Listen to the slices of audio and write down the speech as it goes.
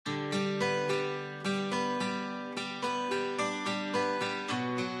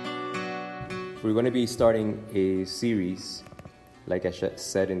We're going to be starting a series, like I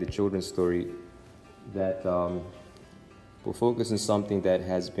said in the children's story, that will focus on something that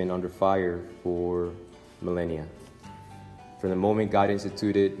has been under fire for millennia. From the moment God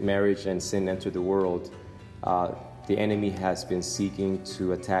instituted marriage and sin entered the world, the enemy has been seeking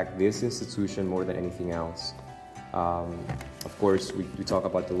to attack this institution more than anything else. Of course, we talk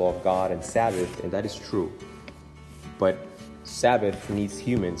about the law of God and Sabbath, and that is true. But Sabbath needs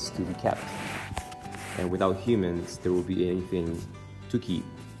humans to be kept. And without humans, there will be anything to keep,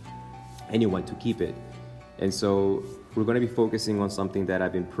 anyone to keep it. And so we're going to be focusing on something that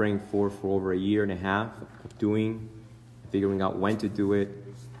I've been praying for over a year and a half of doing, figuring out when to do it.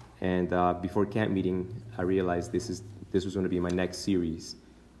 And before camp meeting, I realized this was going to be my next series.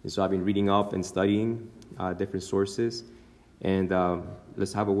 And so I've been reading up and studying different sources. And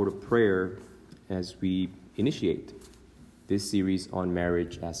let's have a word of prayer as we initiate this series on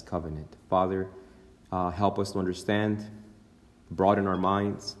marriage as covenant. Father, help us to understand, broaden our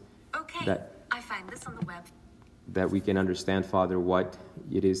minds. Okay, I find this on the web. That we can understand, Father, what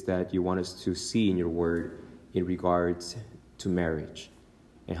it is that you want us to see in your word in regards to marriage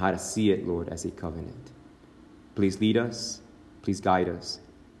and how to see it, Lord, as a covenant. Please lead us. Please guide us.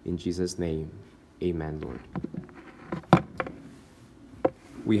 In Jesus' name, amen, Lord.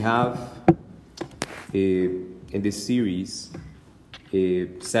 We have, in this series,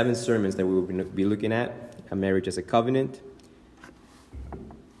 7 sermons that we will be looking at: a marriage as a covenant,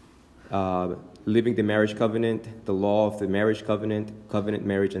 living the marriage covenant, the law of the marriage covenant, covenant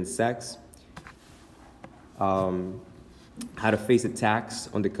marriage and sex, how to face attacks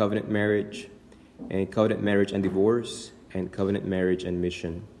on the covenant marriage, and covenant marriage and divorce, and covenant marriage and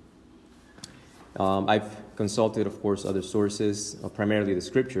mission. I've consulted, of course, other sources, primarily the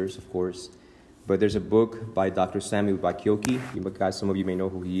scriptures, of course. But there's a book by Dr. Samuel Bakioki. Some of you may know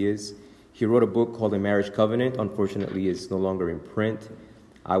who he is. He wrote a book called The Marriage Covenant. Unfortunately, it's no longer in print.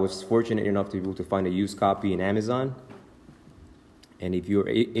 I was fortunate enough to be able to find a used copy in Amazon. And if you're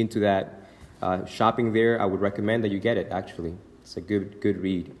into that shopping there, I would recommend that you get it, actually. It's a good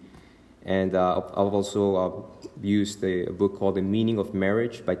read. And I've also used a book called The Meaning of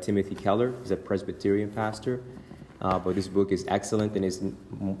Marriage by Timothy Keller. He's a Presbyterian pastor. But this book is excellent and is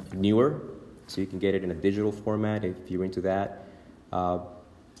newer. So you can get it in a digital format if you're into that.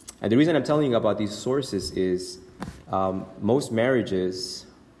 And the reason I'm telling you about these sources is most married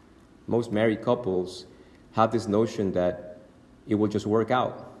couples have this notion that it will just work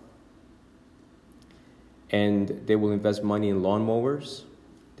out. And they will invest money in lawnmowers.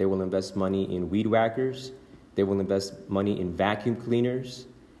 They will invest money in weed whackers. They will invest money in vacuum cleaners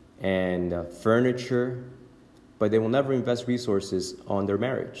and furniture. But they will never invest resources on their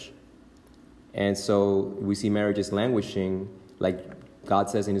marriage. And so we see marriages languishing, like God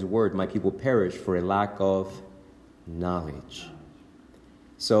says in his word, my people perish for a lack of knowledge.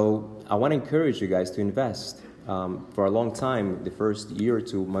 So I want to encourage you guys to invest. For a long time, the first year or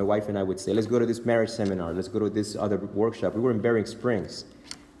two, my wife and I would say, let's go to this marriage seminar. Let's go to this other workshop. We were in Bering Springs.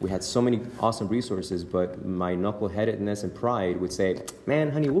 We had so many awesome resources, but my knuckleheadedness and pride would say,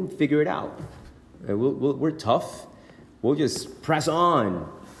 man, honey, we'll figure it out. We're tough. We'll just press on.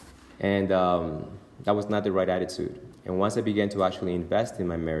 And that was not the right attitude. And once I began to actually invest in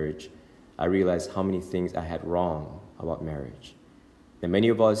my marriage, I realized how many things I had wrong about marriage. And many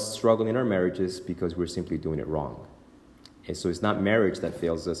of us struggle in our marriages because we're simply doing it wrong. And so it's not marriage that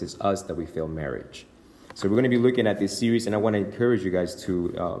fails us, it's us that we fail marriage. So we're going to be looking at this series, and I want to encourage you guys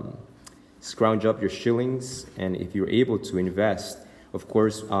to scrounge up your shillings. And if you're able to invest, of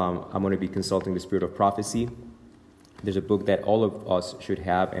course, I'm going to be consulting the Spirit of Prophecy. There's a book that all of us should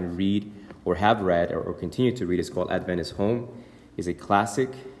have and read, or have read, or continue to read. It's called Adventist Home. It's a classic.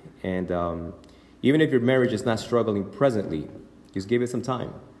 And even if your marriage is not struggling presently, just give it some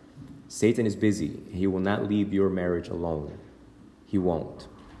time. Satan is busy. He will not leave your marriage alone. He won't.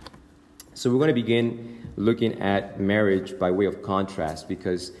 So we're going to begin looking at marriage by way of contrast,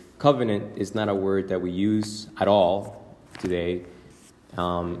 because covenant is not a word that we use at all today.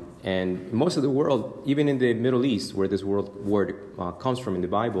 And most of the world, even in the Middle East, where this word comes from in the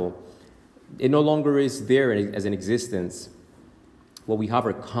Bible, it no longer is there as an existence. What we have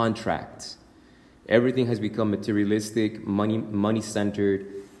are contracts. Everything has become materialistic, money-centered,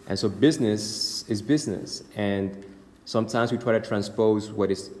 and so business is business. And sometimes we try to transpose what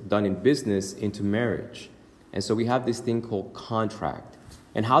is done in business into marriage. And so we have this thing called contract.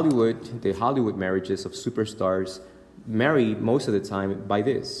 And the Hollywood marriages of superstars marry most of the time by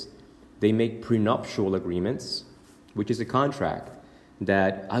this. They make prenuptial agreements, which is a contract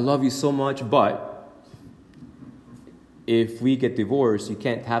that I love you so much, but if we get divorced, you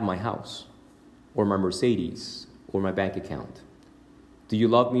can't have my house. or my Mercedes, or my bank account. Do you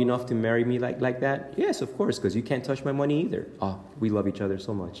love me enough to marry me like that? Yes, of course, because you can't touch my money either. Oh, we love each other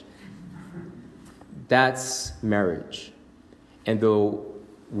so much. That's marriage. And though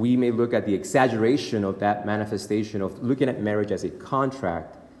we may look at the exaggeration of that manifestation of looking at marriage as a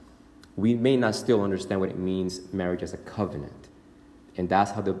contract, we may not still understand what it means, marriage as a covenant. And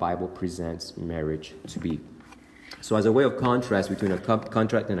that's how the Bible presents marriage to be. So as a way of contrast between a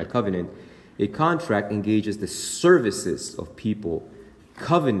contract and a covenant, a contract engages the services of people.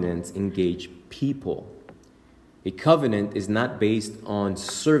 Covenants engage people. A covenant is not based on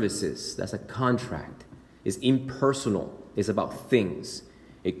services. That's a contract. It's impersonal. It's about things.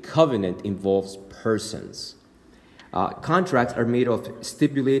 A covenant involves persons. Contracts are made of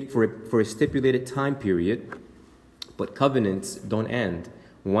for a stipulated time period, but covenants don't end.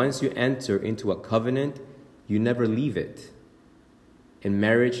 Once you enter into a covenant, you never leave it. And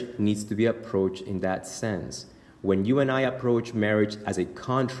marriage needs to be approached in that sense. When you and I approach marriage as a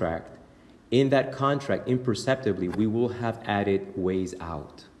contract, in that contract, imperceptibly, we will have added ways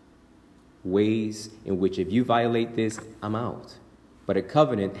out. Ways in which if you violate this, I'm out. But a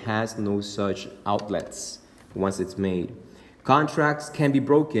covenant has no such outlets once it's made. Contracts can be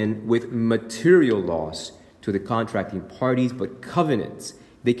broken with material loss to the contracting parties, but covenants,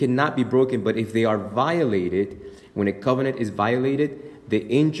 they cannot be broken. But if they are violated, when a covenant is violated, the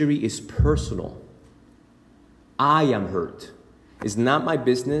injury is personal. I am hurt. It's not my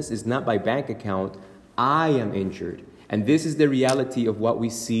business. It's not my bank account. I am injured. And this is the reality of what we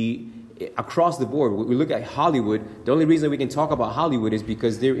see across the board. We look at Hollywood. The only reason we can talk about Hollywood is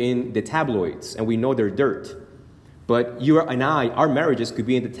because they're in the tabloids and we know they're dirt. But you and I, our marriages could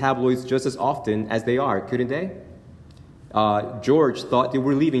be in the tabloids just as often as they are, couldn't they? George thought they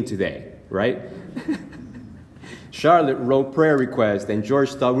were leaving today, right? Charlotte wrote prayer requests and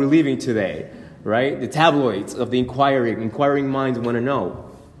George thought we're leaving today, right? The tabloids of the inquiring minds want to know.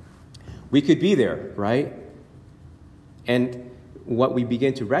 We could be there, right? And what we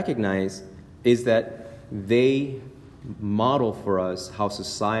begin to recognize is that they model for us how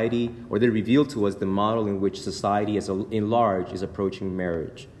society, or they reveal to us the model in which society as in large is approaching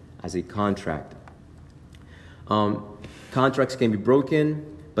marriage as a contract. Contracts can be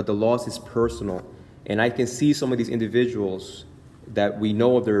broken, but the loss is personal. And I can see some of these individuals that we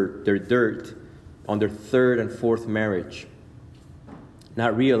know their dirt on their third and fourth marriage,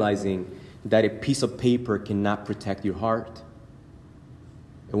 not realizing that a piece of paper cannot protect your heart.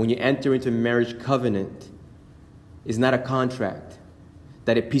 And when you enter into a marriage covenant, it's not a contract,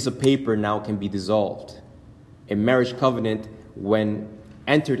 that a piece of paper now can be dissolved. A marriage covenant, when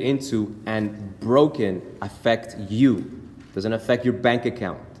entered into and broken, affects you. Doesn't affect your bank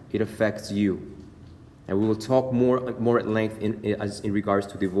account. It affects you. And we will talk more at length in regards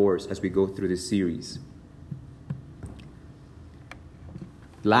to divorce as we go through this series.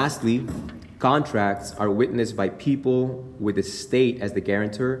 Lastly, contracts are witnessed by people with the state as the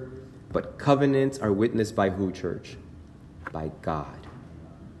guarantor, but covenants are witnessed by who, church? By God.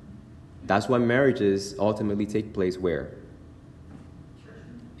 That's why marriages ultimately take place where?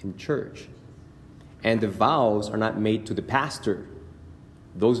 In church. And the vows are not made to the pastor.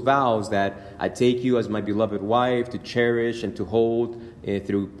 Those vows that I take you as my beloved wife to cherish and to hold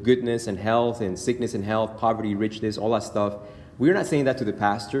through goodness and health and sickness and health, poverty, richness, all that stuff. We're not saying that to the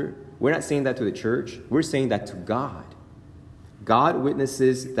pastor. We're not saying that to the church. We're saying that to God. God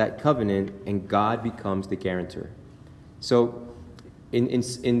witnesses that covenant and God becomes the guarantor. So in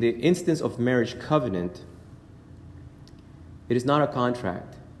the instance of marriage covenant, it is not a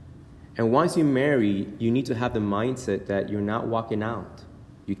contract. And once you marry, you need to have the mindset that you're not walking out.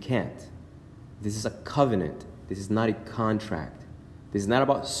 You can't. This is a covenant. This is not a contract. This is not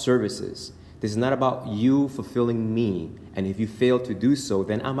about services. This is not about you fulfilling me. And if you fail to do so,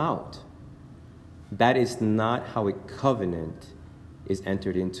 then I'm out. That is not how a covenant is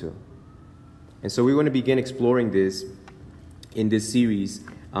entered into. And so we want to begin exploring this in this series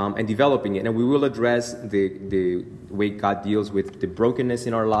and developing it. And we will address the way God deals with the brokenness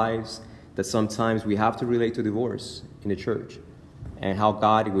in our lives, that sometimes we have to relate to divorce in the church, and how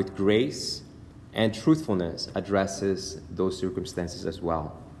God, with grace and truthfulness, addresses those circumstances as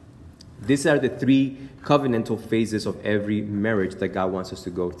well. These are the three covenantal phases of every marriage that God wants us to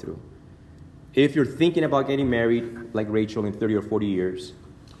go through. If you're thinking about getting married, like Rachel, in 30 or 40 years,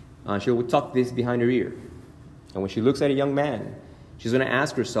 she will tuck this behind her ear. And when she looks at a young man, she's going to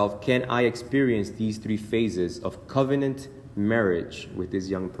ask herself, can I experience these three phases of covenant marriage with this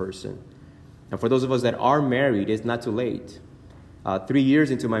young person? And for those of us that are married, it's not too late. 3 years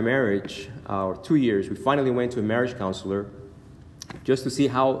into my marriage, or 2 years, we finally went to a marriage counselor just to see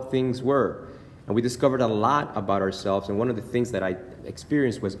how things were. And we discovered a lot about ourselves. And one of the things that I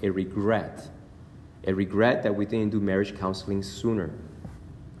experienced was a regret that we didn't do marriage counseling sooner.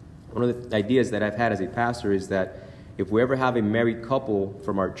 One of the ideas that I've had as a pastor is that if we ever have a married couple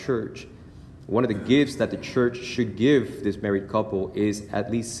from our church, one of the gifts that the church should give this married couple is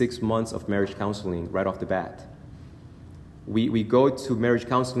at least 6 months of marriage counseling right off the bat. We go to marriage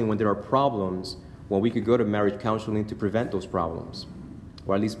counseling when there are problems, when we could go to marriage counseling to prevent those problems,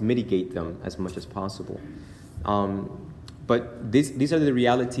 or at least mitigate them as much as possible. But these are the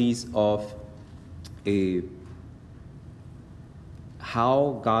realities of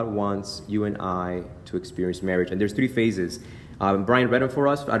how God wants you and I to experience marriage. And there's 3 phases. Brian read them for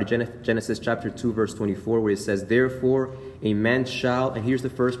us out of Genesis chapter 2, verse 24, where it says, therefore a man shall, and here's the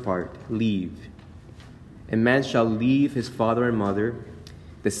first part, leave. A man shall leave his father and mother.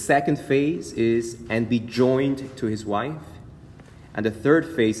 The second phase is, and be joined to his wife. And the third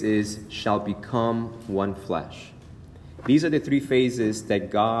phase is, shall become one flesh. These are the 3 phases that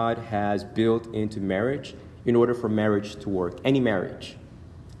God has built into marriage in order for marriage to work. Any marriage,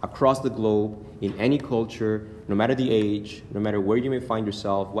 across the globe, in any culture, no matter the age, no matter where you may find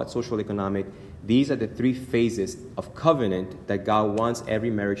yourself, what social economic, these are the 3 phases of covenant that God wants every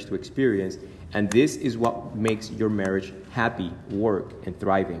marriage to experience. And this is what makes your marriage happy, work, and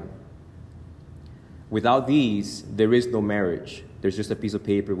thriving. Without these, there is no marriage. There's just a piece of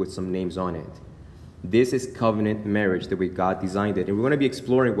paper with some names on it. This is covenant marriage, the way God designed it. And we're going to be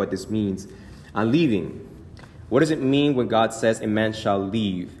exploring what this means. Leaving. What does it mean when God says a man shall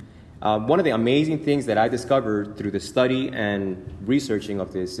leave? One of the amazing things that I discovered through the study and researching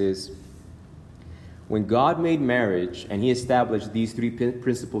of this is when God made marriage and he established these 3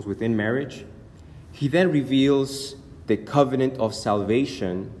 principles within marriage, he then reveals the covenant of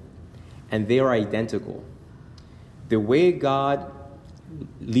salvation, and they are identical. The way God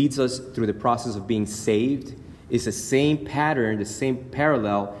leads us through the process of being saved is the same pattern, the same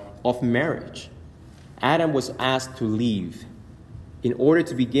parallel of marriage. Adam was asked to leave. In order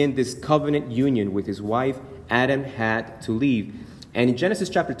to begin this covenant union with his wife, Adam had to leave. And in Genesis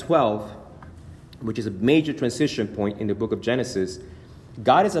chapter 12, which is a major transition point in the book of Genesis,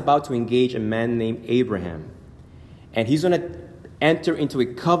 God is about to engage a man named Abraham. And he's going to enter into a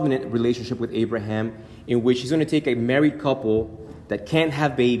covenant relationship with Abraham in which he's going to take a married couple that can't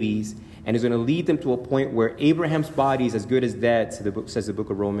have babies and is going to lead them to a point where Abraham's body is as good as dead, says the book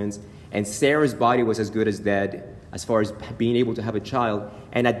of Romans, and Sarah's body was as good as dead as far as being able to have a child.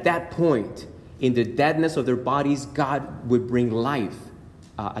 And at that point, in the deadness of their bodies, God would bring life,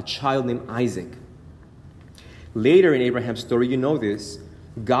 a child named Isaac. Later in Abraham's story, you know this,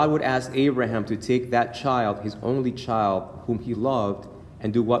 God would ask Abraham to take that child, his only child, whom he loved,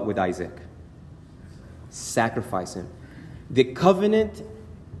 and do what with Isaac? Sacrifice him. The covenant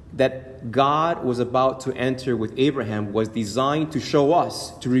that God was about to enter with Abraham was designed to show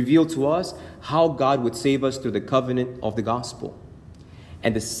us, to reveal to us how God would save us through the covenant of the gospel.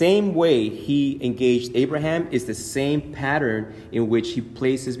 And the same way he engaged Abraham is the same pattern in which he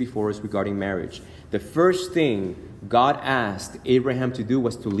places before us regarding marriage. The first thing God asked Abraham to do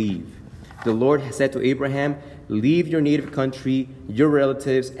was to leave. The Lord said to Abraham, leave your native country, your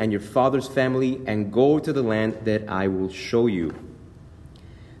relatives, and your father's family, and go to the land that I will show you.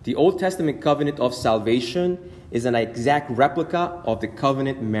 The Old Testament covenant of salvation is an exact replica of the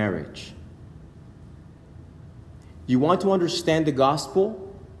covenant marriage. You want to understand the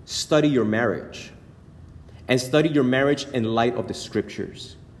gospel? Study your marriage. And study your marriage in light of the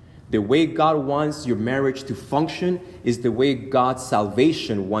scriptures. The way God wants your marriage to function is the way God's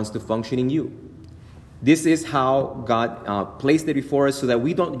salvation wants to function in you. This is how God placed it before us so that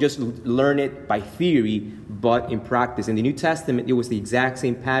we don't just learn it by theory, but in practice. In the New Testament, it was the exact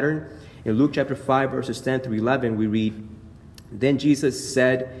same pattern. In Luke chapter 5, verses 10 through 11, we read, then Jesus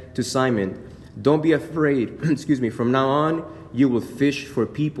said to Simon, don't be afraid. From now on, you will fish for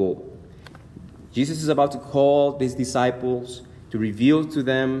people. Jesus is about to call his disciples to reveal to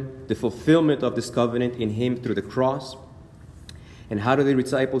them the fulfillment of this covenant in him through the cross. And how do the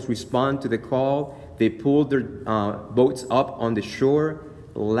disciples respond to the call? They pulled their boats up on the shore,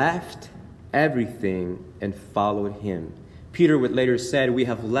 left everything, and followed him. Peter would later said, we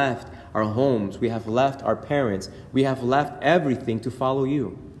have left our homes, we have left our parents, we have left everything to follow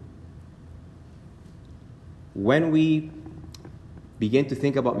you. When we begin to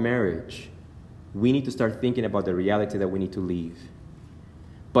think about marriage, we need to start thinking about the reality that we need to leave.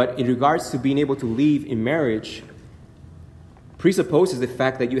 But in regards to being able to leave in marriage, presupposes the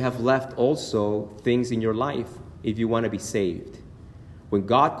fact that you have left also things in your life if you want to be saved. When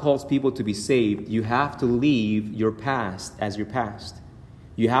God calls people to be saved, you have to leave your past as your past.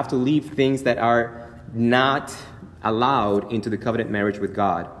 You have to leave things that are not allowed into the covenant marriage with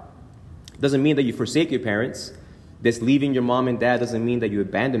God. Doesn't mean that you forsake your parents. This leaving your mom and dad doesn't mean that you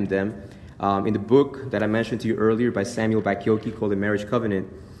abandon them. In the book that I mentioned to you earlier by Samuel Bakyoki called The Marriage Covenant,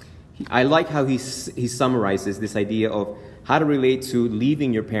 I like how he summarizes this idea of how to relate to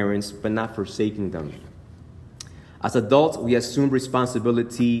leaving your parents but not forsaking them. As adults, we assume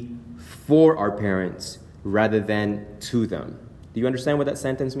responsibility for our parents rather than to them. Do you understand what that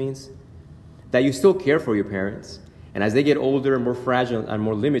sentence means? That you still care for your parents, and as they get older and more fragile and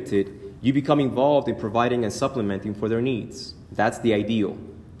more limited, you become involved in providing and supplementing for their needs. That's the ideal.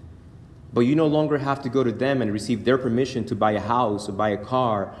 But you no longer have to go to them and receive their permission to buy a house or buy a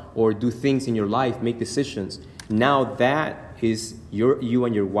car or do things in your life, make decisions. Now that is you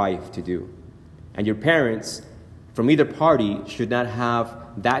and your wife to do. And your parents, from either party, should not have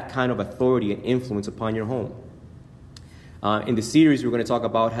that kind of authority and influence upon your home. In the series, we're going to talk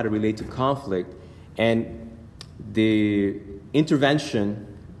about how to relate to conflict. And the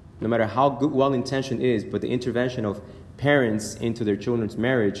intervention, no matter how good, well-intentioned it is, but the intervention of parents into their children's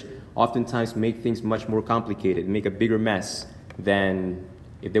marriage oftentimes make things much more complicated, make a bigger mess than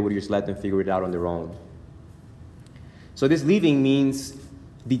if they would just let them figure it out on their own. So this leaving means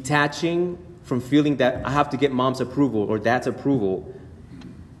detaching from feeling that I have to get mom's approval or dad's approval.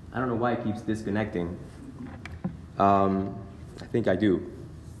 I don't know why it keeps disconnecting. I think I do.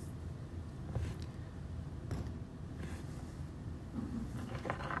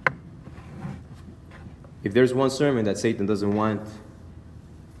 If there's one sermon that Satan doesn't want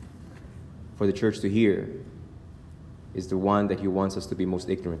for the church to hear, is the one that he wants us to be most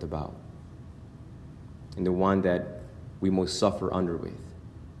ignorant about, and the one that we most suffer under with.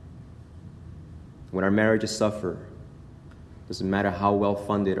 When our marriages suffer, doesn't matter how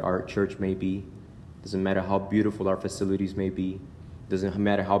well-funded our church may be, doesn't matter how beautiful our facilities may be, doesn't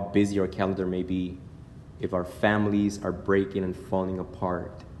matter how busy our calendar may be, if our families are breaking and falling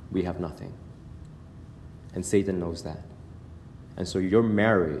apart, we have nothing. And Satan knows that. And so your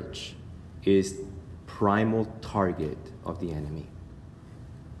marriage is primal target of the enemy.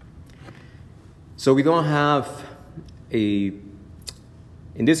 So we don't have in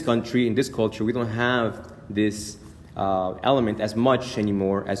this country, in this culture, we don't have this element as much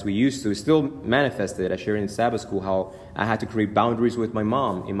anymore as we used to. It's still manifested. I shared in Sabbath school how I had to create boundaries with my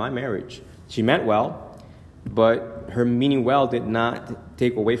mom in my marriage. She meant well, but her meaning well did not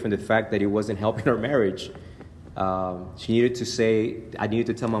take away from the fact that it wasn't helping our marriage. She needed to say, I needed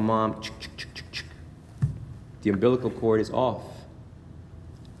to tell my mom, the umbilical cord is off.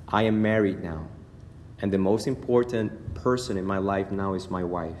 I am married now. And the most important person in my life now is my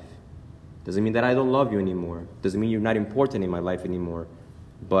wife. Doesn't mean that I don't love you anymore. Doesn't mean you're not important in my life anymore.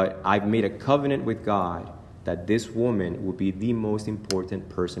 But I've made a covenant with God that this woman will be the most important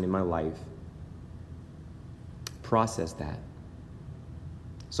person in my life. Process that.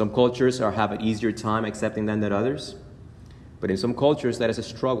 Some cultures have an easier time accepting that than others. But in some cultures, that is a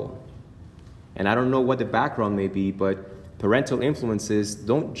struggle. And I don't know what the background may be, but parental influences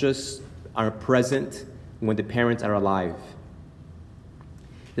don't just are present when the parents are alive.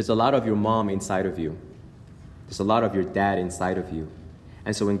 There's a lot of your mom inside of you. There's a lot of your dad inside of you.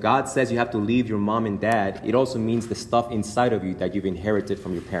 And so when God says you have to leave your mom and dad, it also means the stuff inside of you that you've inherited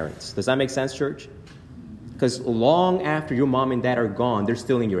from your parents. Does that make sense, church? Because long after your mom and dad are gone, they're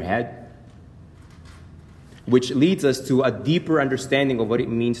still in your head. Which leads us to a deeper understanding of what it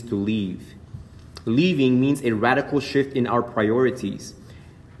means to leave. Leaving means a radical shift in our priorities.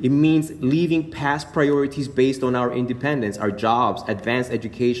 It means leaving past priorities based on our independence, our jobs, advanced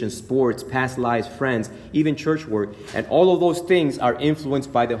education, sports, past lives, friends, even church work. And all of those things are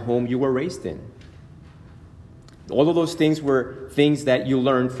influenced by the home you were raised in. All of those things were things that you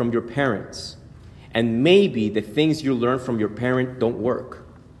learned from your parents. And maybe the things you learned from your parent don't work.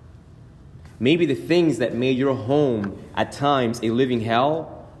 Maybe the things that made your home at times a living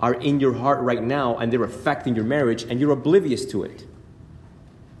hell are in your heart right now, and they're affecting your marriage, and you're oblivious to it.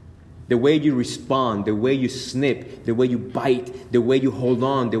 The way you respond, the way you snip, the way you bite, the way you hold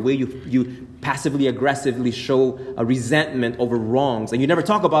on, the way you passively aggressively show a resentment over wrongs, and you never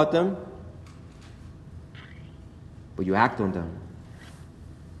talk about them, but you act on them.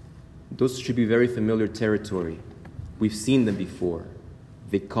 Those should be very familiar territory. We've seen them before.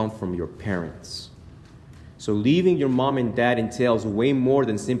 They come from your parents. So leaving your mom and dad entails way more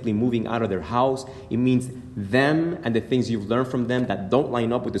than simply moving out of their house. It means them and the things you've learned from them that don't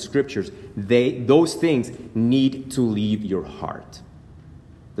line up with the scriptures. Those things need to leave your heart.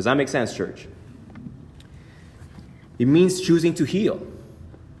 Does that make sense, church? It means choosing to heal.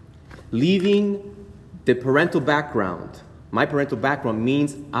 Leaving the parental background My parental background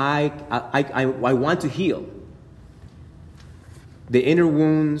means I want to heal the inner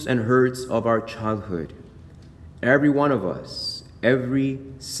wounds and hurts of our childhood. Every one of us, every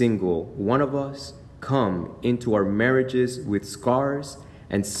single one of us, come into our marriages with scars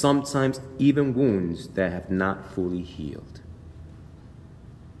and sometimes even wounds that have not fully healed.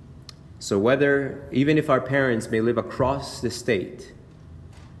 So even if our parents may live across the state,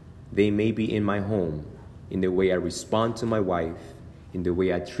 they may be in my home, in the way I respond to my wife, in the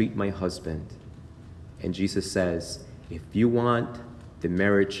way I treat my husband. And Jesus says, if you want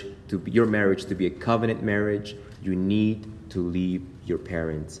your marriage to be a covenant marriage, you need to leave your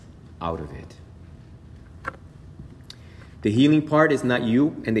parents out of it. The healing part is not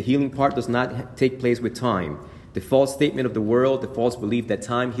you, and the healing part does not take place with time. The false statement of the world, the false belief that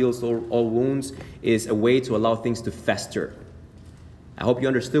time heals all wounds, is a way to allow things to fester. I hope you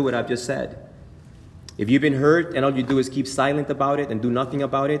understood what I've just said. If you've been hurt and all you do is keep silent about it and do nothing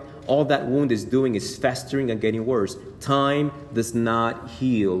about it, all that wound is doing is festering and getting worse. Time does not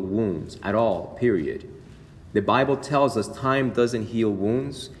heal wounds at all, period. The Bible tells us time doesn't heal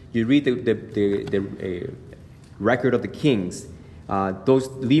wounds. You read the record of the kings. Those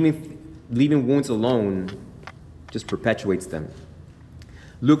leaving wounds alone just perpetuates them.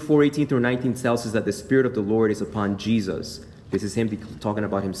 Luke 4:18 through 19 tells us that the Spirit of the Lord is upon Jesus. This is him talking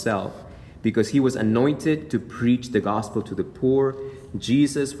about himself. Because he was anointed to preach the gospel to the poor.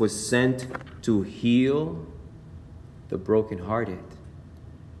 Jesus was sent to heal the brokenhearted.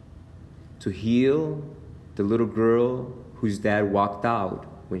 To heal the little girl whose dad walked out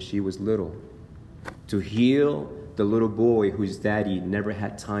when she was little. To heal the little boy whose daddy never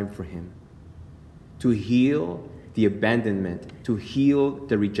had time for him. To heal the abandonment, to heal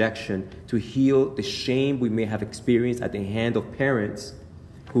the rejection, to heal the shame we may have experienced at the hand of parents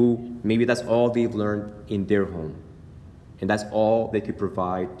who maybe that's all they've learned in their home. And that's all they could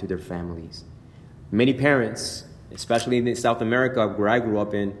provide to their families. Many parents, especially in South America where I grew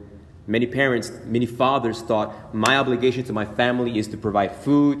up in, many fathers thought my obligation to my family is to provide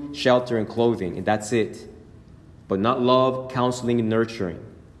food, shelter, and clothing, and that's it. But not love, counseling, and nurturing.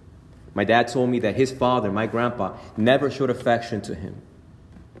 My dad told me that his father, my grandpa, never showed affection to him.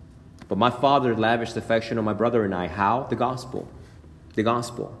 But my father lavished affection on my brother and I. How? The gospel. The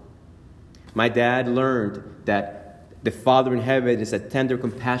gospel. My dad learned that the Father in heaven is a tender,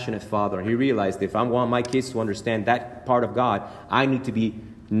 compassionate Father. And he realized if I want my kids to understand that part of God, I need to be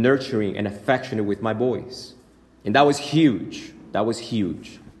nurturing and affectionate with my boys. And that was huge. That was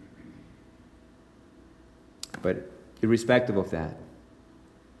huge. But irrespective of that,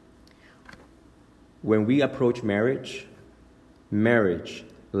 when we approach marriage,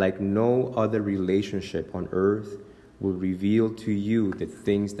 like no other relationship on earth, will reveal to you the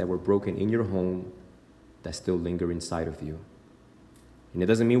things that were broken in your home that still linger inside of you. And it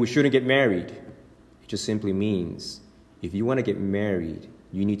doesn't mean we shouldn't get married. It just simply means if you want to get married,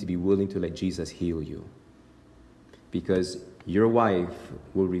 you need to be willing to let Jesus heal you. Because your wife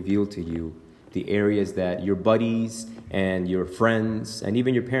will reveal to you the areas that your buddies and your friends and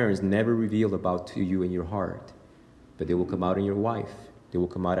even your parents never revealed about to you in your heart. But they will come out in your wife. They will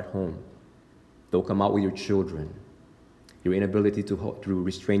come out at home. They'll come out with your children. Your inability to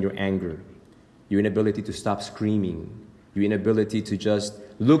restrain your anger, your inability to stop screaming, your inability to just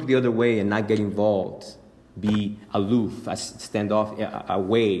look the other way and not get involved, be aloof, stand off,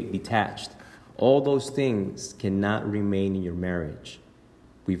 away, detached. All those things cannot remain in your marriage.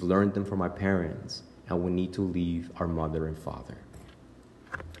 We've learned them from our parents, and we need to leave our mother and father.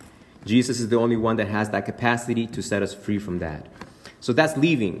 Jesus is the only one that has that capacity to set us free from that. So that's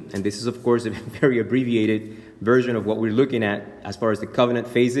leaving, and this is, of course, a very abbreviated version of what we're looking at as far as the covenant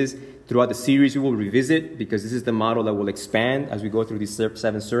phases. Throughout the series, we will revisit, because this is the model that will expand as we go through these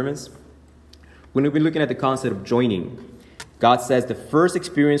 7 sermons. We're going to be looking at the concept of joining. God says the first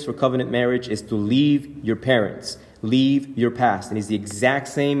experience for covenant marriage is to leave your parents, leave your past. And it's the exact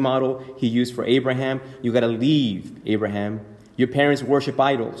same model he used for Abraham. You got to leave, Abraham. Your parents worship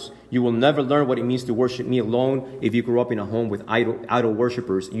idols. You will never learn what it means to worship me alone if you grew up in a home with idol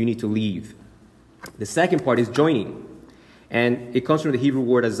worshipers. You need to leave. The second part is joining. And it comes from the Hebrew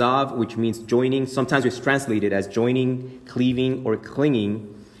word azav, which means joining. Sometimes it's translated as joining, cleaving, or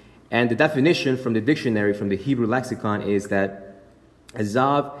clinging. And the definition from the dictionary, from the Hebrew lexicon, is that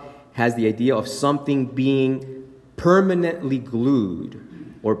azav has the idea of something being permanently glued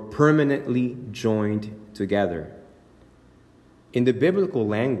or permanently joined together. In the biblical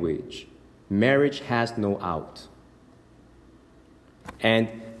language, marriage has no out. And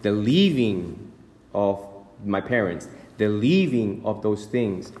the leaving of my parents, the leaving of those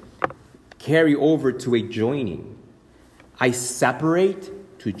things, carry over to a joining. I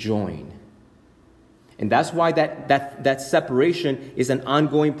separate to join. And that's why that separation is an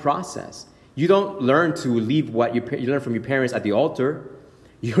ongoing process. You don't learn to leave what you learn from your parents at the altar.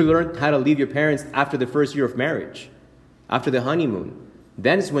 You learn how to leave your parents after the first year of marriage, after the honeymoon.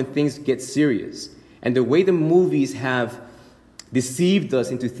 Then is when things get serious. And the way the movies have deceived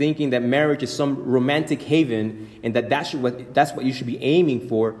us into thinking that marriage is some romantic haven and that's what you should be aiming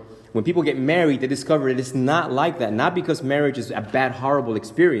for. When people get married, they discover that it's not like that. Not because marriage is a bad, horrible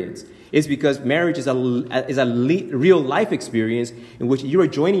experience. It's because marriage is a real life experience in which you are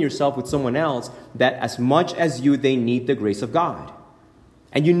joining yourself with someone else that as much as you, they need the grace of God.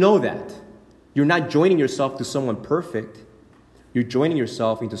 And you know that. You're not joining yourself to someone perfect. You're joining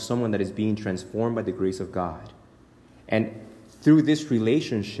yourself into someone that is being transformed by the grace of God. And through this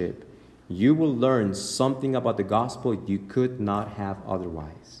relationship, you will learn something about the gospel you could not have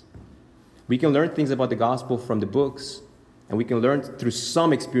otherwise. We can learn things about the gospel from the books, and we can learn through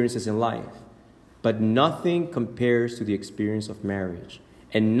some experiences in life. But nothing compares to the experience of marriage.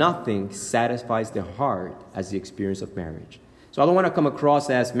 And nothing satisfies the heart as the experience of marriage. So I don't want to come across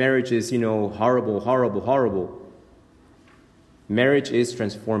as marriage is, horrible, horrible, horrible. Marriage is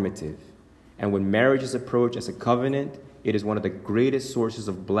transformative. And when marriage is approached as a covenant, it is one of the greatest sources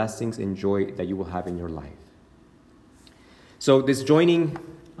of blessings and joy that you will have in your life. So this joining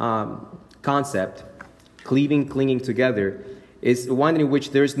concept, cleaving, clinging together, is one in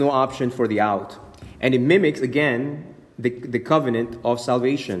which there is no option for the out. And it mimics, again, the covenant of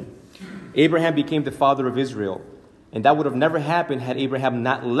salvation. Abraham became the father of Israel. And that would have never happened had Abraham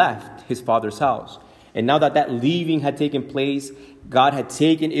not left his father's house. And now that leaving had taken place, God had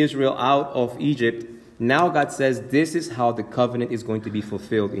taken Israel out of Egypt. Now God says, this is how the covenant is going to be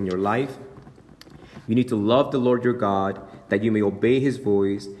fulfilled in your life. You need to love the Lord your God, that you may obey his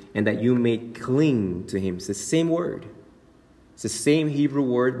voice, and that you may cling to him. It's the same word. It's the same Hebrew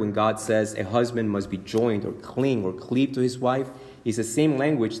word when God says a husband must be joined or cling or cleave to his wife. It's the same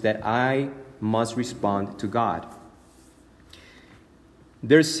language that I must respond to God.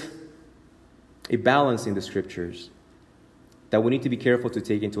 There's a balance in the scriptures that we need to be careful to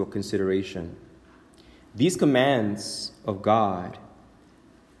take into consideration. These commands of God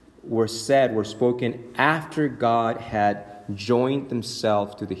were spoken after God had joined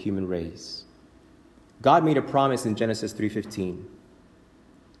himself to the human race. God made a promise in Genesis 3:15.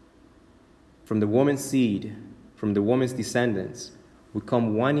 From the woman's seed, from the woman's descendants, would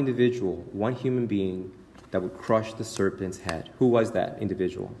come one individual, one human being that would crush the serpent's head. Who was that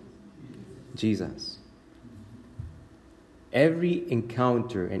individual? Jesus. Every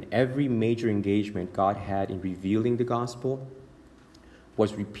encounter and every major engagement God had in revealing the gospel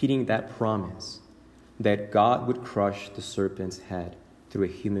was repeating that promise that God would crush the serpent's head through a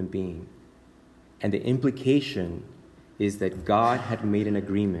human being. And the implication is that God had made an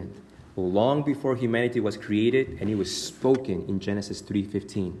agreement long before humanity was created, and it was spoken in Genesis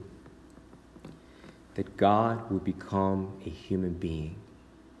 3:15, that God would become a human being.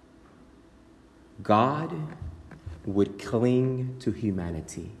 God would cling to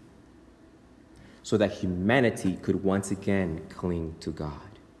humanity so that humanity could once again cling to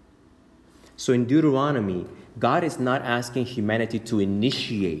God. So in Deuteronomy, God is not asking humanity to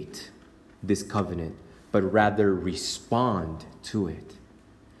initiate this covenant, but rather respond to it.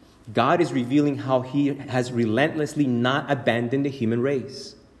 God is revealing how he has relentlessly not abandoned the human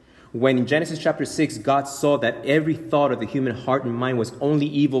race. When in Genesis chapter 6, God saw that every thought of the human heart and mind was only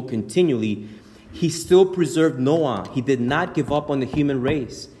evil continually, he still preserved Noah. He did not give up on the human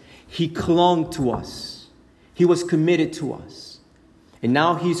race. He clung to us. He was committed to us. And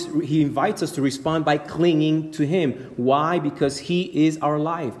now he invites us to respond by clinging to him. Why? Because he is our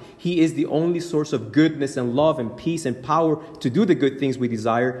life. He is the only source of goodness and love and peace and power to do the good things we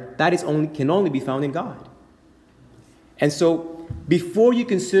desire. That can only be found in God. And so, before you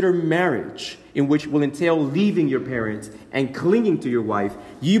consider marriage, in which will entail leaving your parents and clinging to your wife,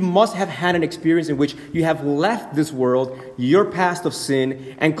 you must have had an experience in which you have left this world, your past of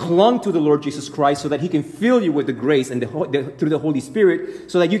sin, and clung to the Lord Jesus Christ so that he can fill you with the grace and through the Holy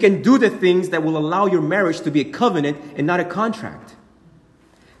Spirit, so that you can do the things that will allow your marriage to be a covenant and not a contract.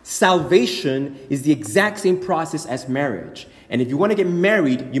 Salvation is the exact same process as marriage. And if you want to get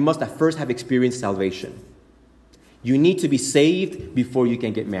married, you must first have experienced salvation. You need to be saved before you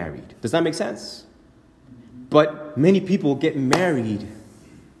can get married. Does that make sense? But many people get married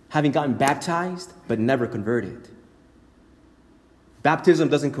having gotten baptized but never converted. Baptism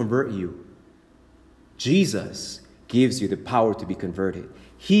doesn't convert you. Jesus gives you the power to be converted.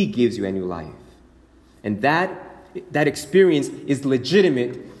 He gives you a new life. And that experience is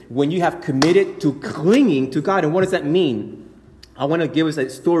legitimate when you have committed to clinging to God. And what does that mean? I want to give us a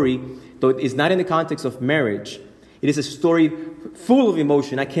story, though it's not in the context of marriage. It is a story full of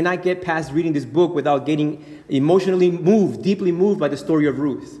emotion. I cannot get past reading this book without getting emotionally moved, deeply moved by the story of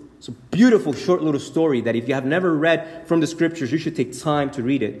Ruth. It's a beautiful, short little story that if you have never read from the scriptures, you should take time to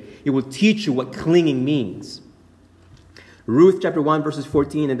read it. It will teach you what clinging means. Ruth chapter 1, verses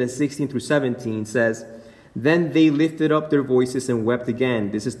 14 and then 16 through 17 says, "Then they lifted up their voices and wept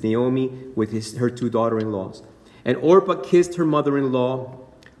again." This is Naomi with her two daughter-in-laws. "And Orpah kissed her mother-in-law,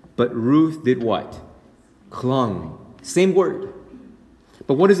 but Ruth did what? Clung." Same word.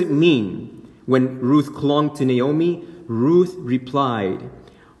 But what does it mean when Ruth clung to Naomi? Ruth replied,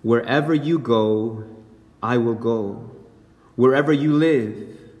 "Wherever you go, I will go. Wherever you live,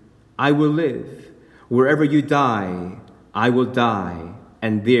 I will live. Wherever you die, I will die,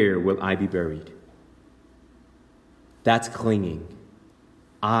 and there will I be buried." That's clinging.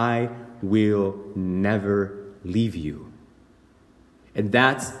 I will never leave you. And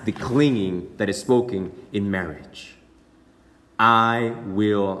that's the clinging that is spoken in marriage. I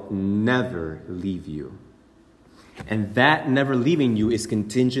will never leave you. And that never leaving you is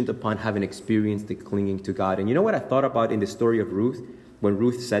contingent upon having experienced the clinging to God. And you know what I thought about in the story of Ruth, when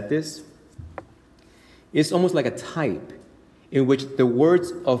Ruth said this? It's almost like a type in which the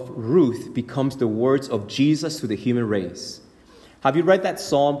words of Ruth becomes the words of Jesus to the human race. Have you read that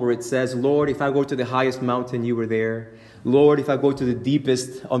psalm where it says, "Lord, if I go to the highest mountain, you were there. Lord, if I go to the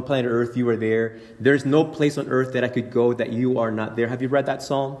deepest on planet Earth, you are there. There's no place on earth that I could go that you are not there." Have you read that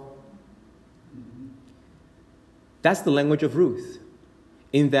psalm? That's the language of Ruth.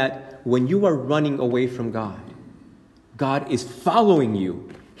 In that when you are running away from God, God is following you.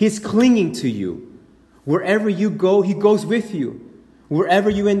 He's clinging to you. Wherever you go, He goes with you. Wherever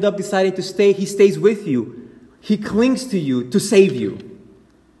you end up deciding to stay, He stays with you. He clings to you to save you.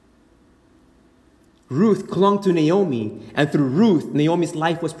 Ruth clung to Naomi, and through Ruth, Naomi's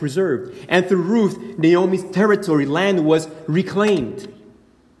life was preserved. And through Ruth, Naomi's territory, land was reclaimed.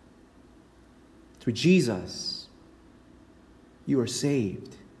 Through Jesus, you are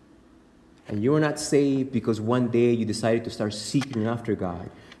saved. And you are not saved because one day you decided to start seeking after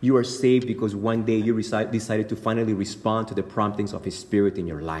God. You are saved because one day you decided to finally respond to the promptings of His Spirit in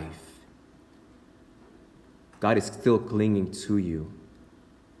your life. God is still clinging to you.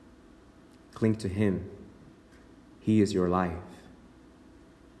 Cling to Him. He is your life.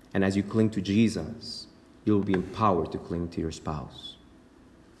 And as you cling to Jesus, you'll be empowered to cling to your spouse.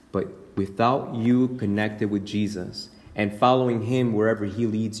 But without you connected with Jesus and following Him wherever He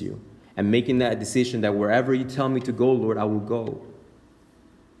leads you, and making that decision that wherever you tell me to go, Lord, I will go.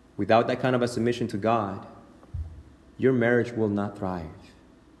 Without that kind of a submission to God, your marriage will not thrive.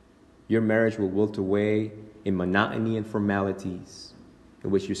 Your marriage will wilt away in monotony and formalities,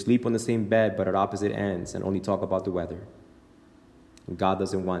 in which you sleep on the same bed but at opposite ends and only talk about the weather. And God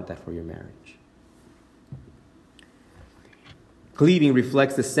doesn't want that for your marriage. Cleaving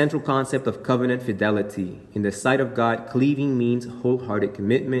reflects the central concept of covenant fidelity. In the sight of God, cleaving means wholehearted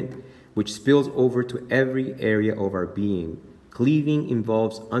commitment, which spills over to every area of our being. Cleaving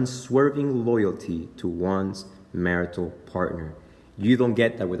involves unswerving loyalty to one's marital partner. You don't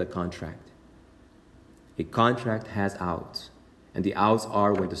get that with a contract. A contract has outs, and the outs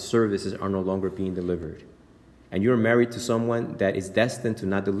are when the services are no longer being delivered. And you're married to someone that is destined to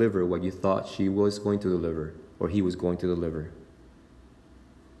not deliver what you thought she was going to deliver or he was going to deliver.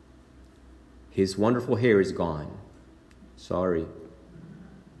 His wonderful hair is gone. Sorry.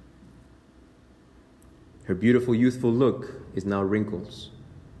 Her beautiful, youthful look is now wrinkles.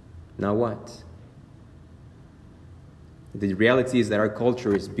 Now what? The reality is that our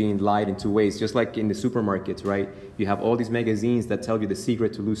culture is being lied in two ways. Just like in the supermarkets, right? You have all these magazines that tell you the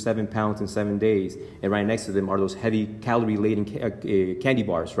secret to lose 7 pounds in 7 days. And right next to them are those heavy calorie-laden candy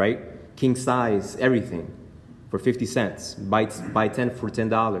bars, right? King size, everything for 50 cents. Buy 10 for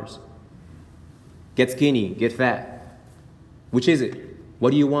 $10. Get skinny, get fat. Which is it?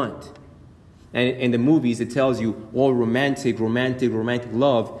 What do you want? And in the movies, it tells you all romantic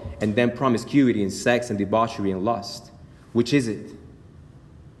love, and then promiscuity and sex and debauchery and lust. Which is it?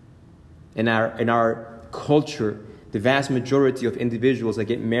 In our culture, the vast majority of individuals that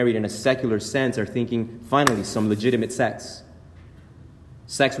get married in a secular sense are thinking, finally, some legitimate sex.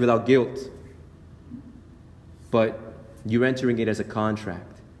 Sex without guilt. But you're entering it as a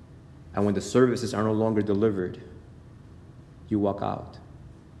contract. And when the services are no longer delivered, you walk out.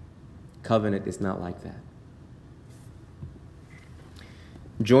 Covenant is not like that.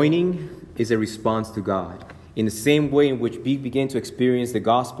 Joining is a response to God. In the same way in which we begin to experience the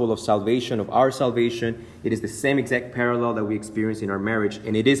gospel of salvation, of our salvation, it is the same exact parallel that we experience in our marriage.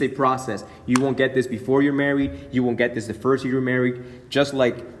 And it is a process. You won't get this before you're married. You won't get this the first year you're married. Just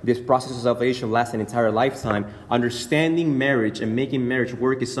like this process of salvation lasts an entire lifetime, understanding marriage and making marriage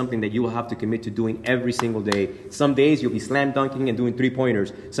work is something that you will have to commit to doing every single day. Some days you'll be slam dunking and doing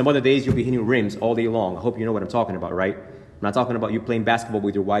 3-pointers. Some other days you'll be hitting rims all day long. I hope you know what I'm talking about, right? I'm not talking about you playing basketball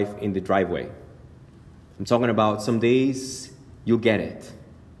with your wife in the driveway. I'm talking about some days you'll get it.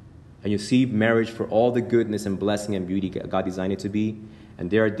 And you'll see marriage for all the goodness and blessing and beauty God designed it to be. And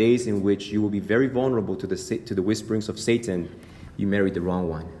there are days in which you will be very vulnerable to the whisperings of Satan. You married the wrong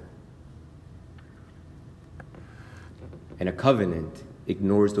one. And a covenant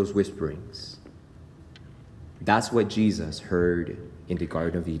ignores those whisperings. That's what Jesus heard in the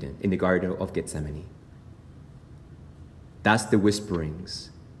Garden of Eden, in the Garden of Gethsemane. That's the whisperings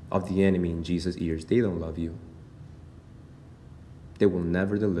of the enemy in Jesus' ears. They don't love you. They will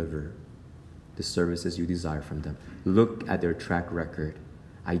never deliver the services you desire from them. Look at their track record.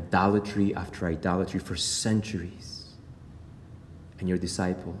 Idolatry after idolatry for centuries. And your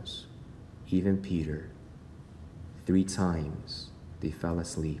disciples, even Peter, 3 times they fell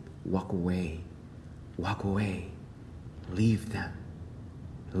asleep. Walk away. Walk away. Leave them.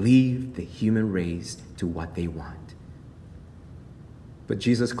 Leave the human race to what they want. But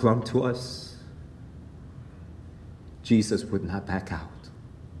Jesus clung to us. Jesus would not back out.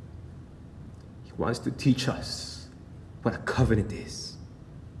 He wants to teach us what a covenant is.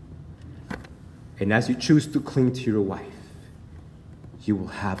 And as you choose to cling to your wife, you will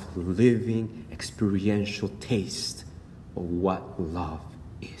have living, experiential taste of what love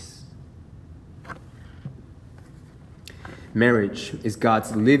is. Marriage is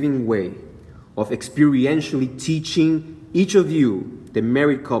God's living way of experientially teaching each of you, the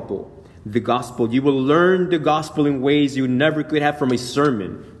married couple, the gospel. You will learn the gospel in ways you never could have from a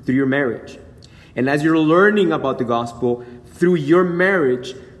sermon through your marriage. And as you're learning about the gospel through your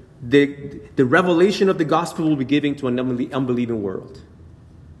marriage, the revelation of the gospel will be given to an unbelieving world.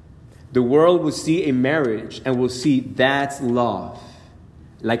 The world will see a marriage and will see that's love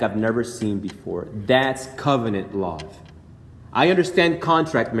like I've never seen before. That's covenant love. I understand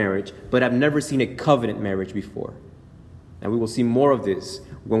contract marriage, but I've never seen a covenant marriage before. And we will see more of this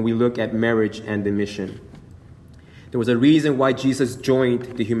when we look at marriage and the mission. There was a reason why Jesus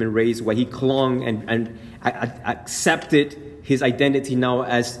joined the human race, why he clung and accepted his identity now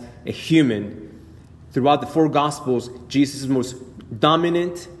as a human. Throughout the 4 Gospels, Jesus' most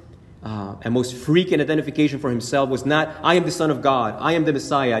dominant and most frequent identification for himself was not, I am the Son of God, I am the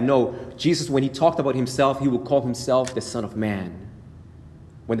Messiah. No, Jesus, when he talked about himself, he would call himself the Son of Man.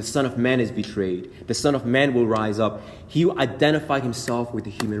 When the Son of Man is betrayed, the Son of Man will rise up. He identified himself with the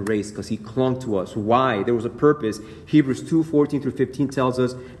human race because he clung to us. Why? There was a purpose. Hebrews 2:14-15 tells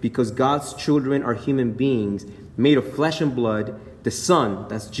us, because God's children are human beings made of flesh and blood, the Son,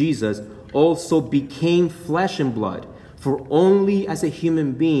 that's Jesus, also became flesh and blood. For only as a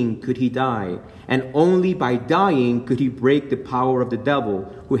human being could he die, and only by dying could he break the power of the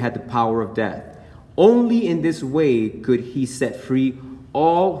devil, who had the power of death. Only in this way could he set free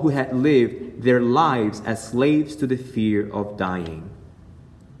all who had lived their lives as slaves to the fear of dying.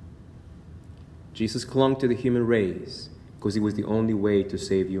 Jesus clung to the human race because it was the only way to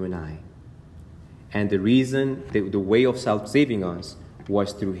save you and I. And the reason, the way of saving us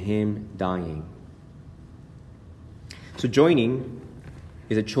was through him dying. So joining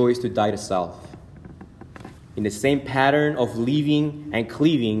is a choice to die to self. In the same pattern of leaving and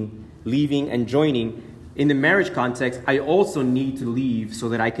cleaving, leaving and joining, in the marriage context, I also need to leave so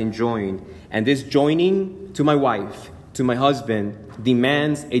that I can join. And this joining to my wife, to my husband,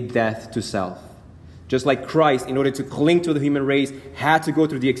 demands a death to self. Just like Christ, in order to cling to the human race, had to go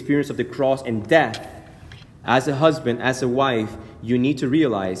through the experience of the cross and death. As a husband, as a wife, you need to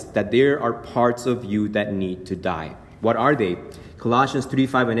realize that there are parts of you that need to die. What are they? Colossians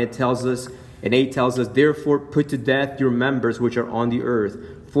 3:5 tells us, therefore put to death your members which are on the earth,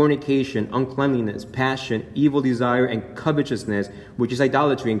 fornication, uncleanliness, passion, evil desire, and covetousness, which is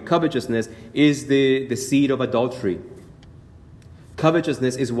idolatry. And covetousness is the seed of adultery.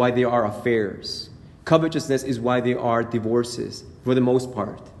 Covetousness is why there are affairs. Covetousness is why there are divorces, for the most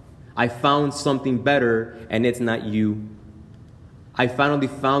part. I found something better, and it's not you. I finally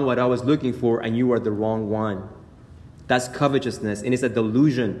found what I was looking for, and you are the wrong one. That's covetousness, and it's a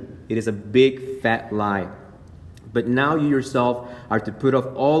delusion. It is a big, fat lie. But now you yourself are to put off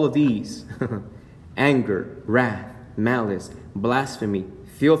all of these. Anger, wrath, malice, blasphemy,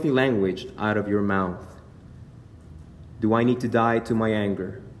 filthy language out of your mouth. Do I need to die to my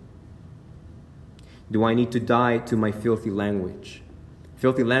anger? Do I need to die to my filthy language?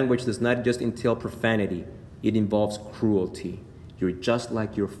 Filthy language does not just entail profanity. It involves cruelty. You're just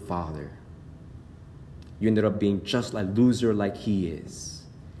like your father. You ended up being just a loser like he is.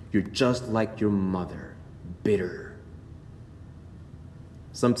 You're just like your mother, bitter.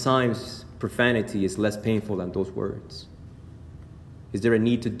 Sometimes profanity is less painful than those words. Is there a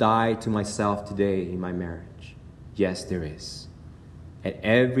need to die to myself today in my marriage? Yes, there is. And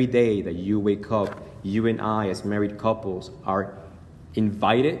every day that you wake up, you and I as married couples are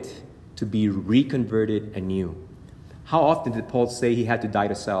invited to be reconverted anew. How often did Paul say he had to die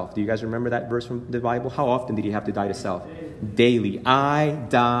to self? Do you guys remember that verse from the Bible? How often did he have to die to self? Daily. I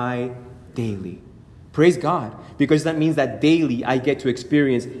die daily. Praise God. Because that means that daily I get to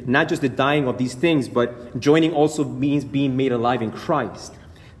experience not just the dying of these things, but joining also means being made alive in Christ.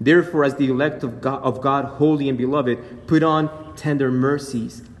 Therefore, as the elect of God, holy and beloved, put on tender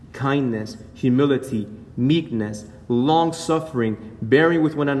mercies, kindness, humility, meekness, long-suffering, bearing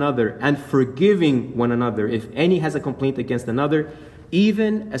with one another, and forgiving one another. If any has a complaint against another,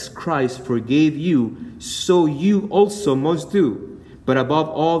 even as Christ forgave you, so you also must do. But above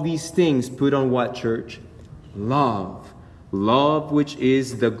all these things, put on what, church? Love. Love, which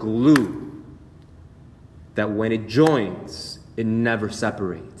is the glue that when it joins, it never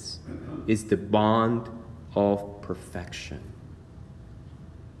separates. It's the bond of perfection.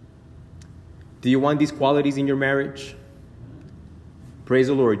 Do you want these qualities in your marriage? Praise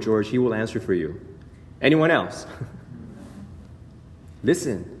the Lord, George. He will answer for you. Anyone else?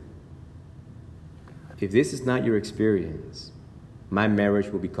 Listen. If this is not your experience, my marriage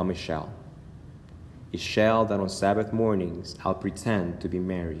will become a shell. A shell that on Sabbath mornings I'll pretend to be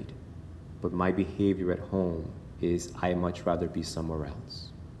married, but my behavior at home is I much rather be somewhere else.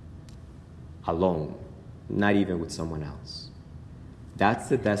 Alone, not even with someone else. That's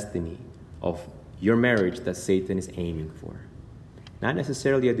the destiny of your marriage that Satan is aiming for. Not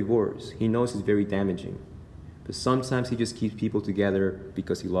necessarily a divorce. He knows it's very damaging. But sometimes he just keeps people together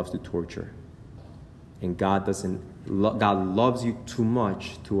because he loves to torture. And God loves you too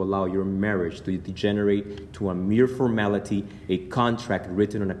much to allow your marriage to degenerate to a mere formality, a contract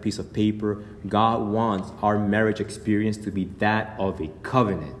written on a piece of paper. God wants our marriage experience to be that of a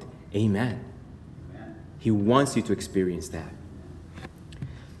covenant. Amen. He wants you to experience that.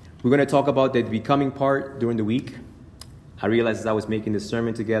 We're going to talk about the becoming part during the week. I realized as I was making this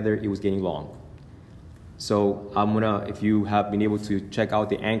sermon together, it was getting long. So if you have been able to check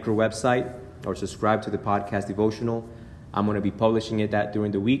out the Anchor website or subscribe to the podcast devotional, I'm going to be publishing that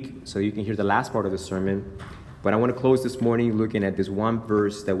during the week so you can hear the last part of the sermon. But I want to close this morning looking at this one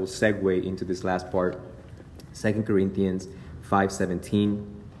verse that will segue into this last part, 2 Corinthians 5:17.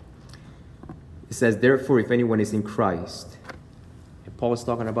 It says, therefore, if anyone is in Christ, and Paul is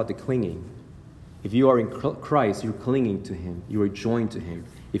talking about the clinging. If you are in Christ, you're clinging to him. You are joined to him.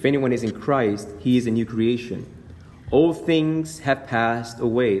 If anyone is in Christ, he is a new creation. All things have passed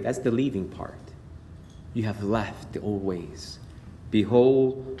away. That's the leaving part. You have left the old ways.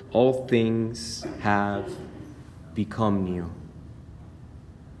 Behold, all things have become new.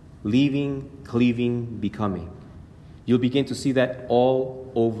 Leaving, cleaving, becoming. You'll begin to see that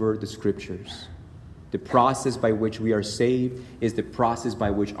all over the scriptures. The process by which we are saved is the process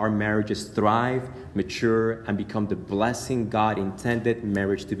by which our marriages thrive, mature, and become the blessing God intended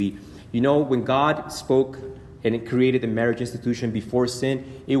marriage to be. You know, when God spoke and it created the marriage institution before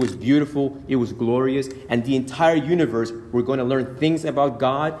sin, it was beautiful, it was glorious, and the entire universe were going to learn things about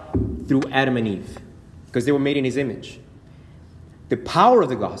God through Adam and Eve, because they were made in his image. The power of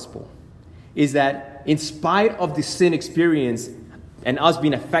the gospel is that in spite of the sin experience and us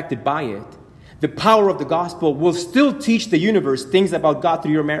being affected by it, the power of the gospel will still teach the universe things about God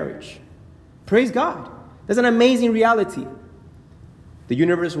through your marriage. Praise God. That's an amazing reality. The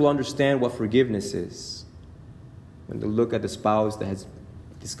universe will understand what forgiveness is when they look at the spouse that has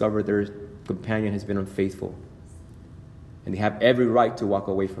discovered their companion has been unfaithful. And they have every right to walk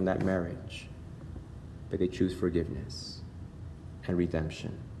away from that marriage. But they choose forgiveness and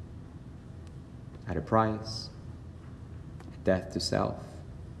redemption. At a price, death to self,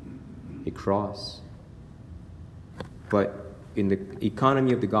 a cross. But in the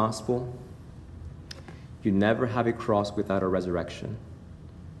economy of the gospel, you never have a cross without a resurrection.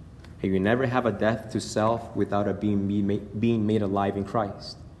 And you never have a death to self without a being made alive in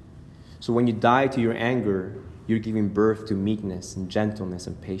Christ. So when you die to your anger, you're giving birth to meekness and gentleness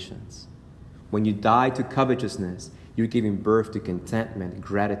and patience. When you die to covetousness, you're giving birth to contentment,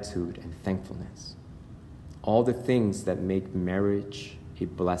 gratitude, and thankfulness. All the things that make marriage a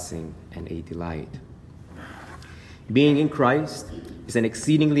blessing and a delight. Being in Christ is an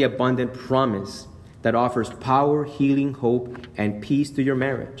exceedingly abundant promise that offers power, healing, hope, and peace to your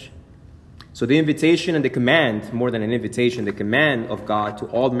marriage. So the invitation and the command, more than an invitation, the command of God to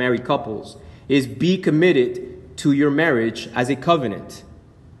all married couples is be committed to your marriage as a covenant.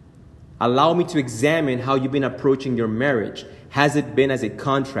 Allow me to examine how you've been approaching your marriage. Has it been as a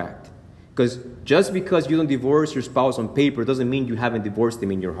contract? Because just because you don't divorce your spouse on paper doesn't mean you haven't divorced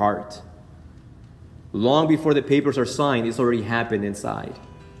them in your heart. Long before the papers are signed, it's already happened inside.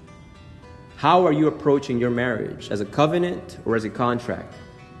 How are you approaching your marriage? As a covenant or as a contract?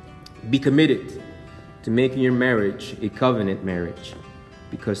 Be committed to making your marriage a covenant marriage,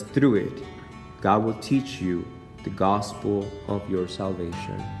 because through it, God will teach you the gospel of your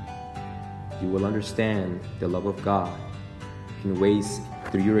salvation. You will understand the love of God in ways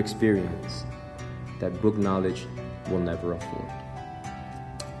through your experience that book knowledge will never afford.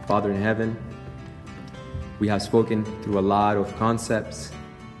 Father in heaven, we have spoken through a lot of concepts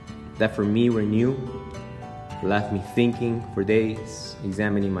that for me were new, left me thinking for days,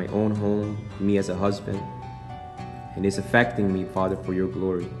 examining my own home, me as a husband, and it's affecting me, Father, for your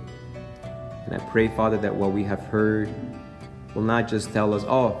glory. And I pray, Father, that what we have heard will not just tell us,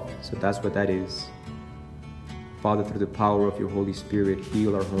 oh, so that's what that is. Father, through the power of your Holy Spirit,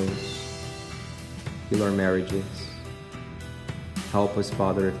 heal our homes, heal our marriages. Help us,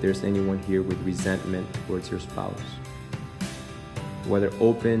 Father, if there's anyone here with resentment towards your spouse, whether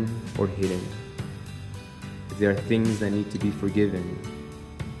open or hidden. If there are things that need to be forgiven,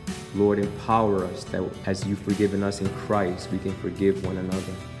 Lord, empower us that as you've forgiven us in Christ, we can forgive one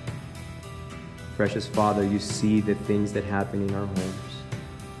another. Precious Father, you see the things that happen in our homes,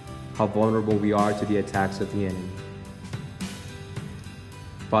 how vulnerable we are to the attacks of the enemy.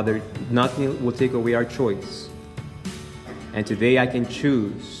 Father, nothing will take away our choice. And today I can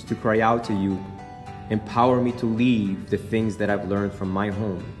choose to cry out to you, empower me to leave the things that I've learned from my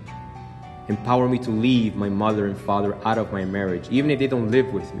home. Empower me to leave my mother and father out of my marriage, even if they don't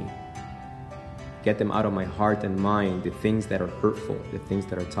live with me. Get them out of my heart and mind, the things that are hurtful, the things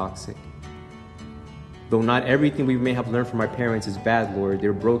that are toxic. Though not everything we may have learned from our parents is bad, Lord,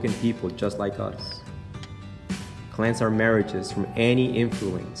 they're broken people just like us. Cleanse our marriages from any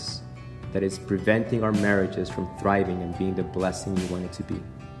influence that is preventing our marriages from thriving and being the blessing you want it to be.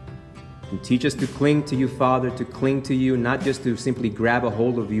 And teach us to cling to you, Father, to cling to you, not just to simply grab a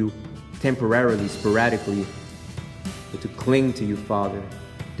hold of you temporarily, sporadically, but to cling to you, Father,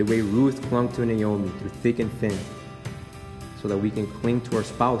 the way Ruth clung to Naomi through thick and thin, so that we can cling to our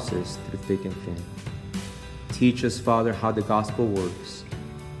spouses through thick and thin. Teach us, Father, how the gospel works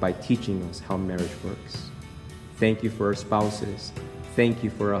by teaching us how marriage works. Thank you for our spouses. Thank you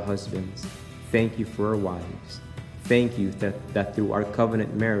for our husbands. Thank you for our wives. Thank you that through our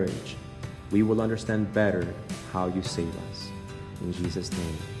covenant marriage, we will understand better how you save us. In Jesus'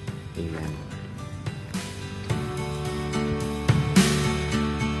 name, amen.